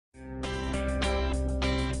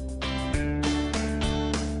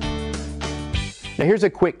Now here's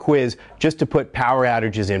a quick quiz just to put power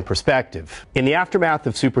outages in perspective. In the aftermath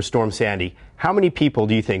of Superstorm Sandy, how many people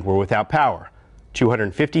do you think were without power?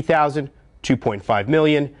 250,000, 2.5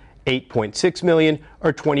 million, 8.6 million,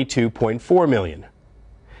 or 22.4 million?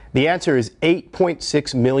 The answer is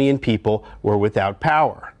 8.6 million people were without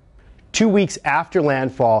power. 2 weeks after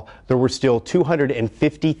landfall, there were still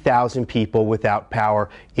 250,000 people without power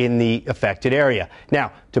in the affected area.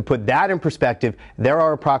 Now, to put that in perspective, there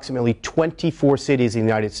are approximately 24 cities in the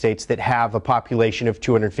United States that have a population of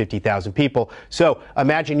 250,000 people. So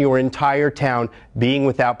imagine your entire town being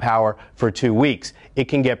without power for 2 weeks. It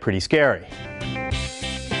can get pretty scary.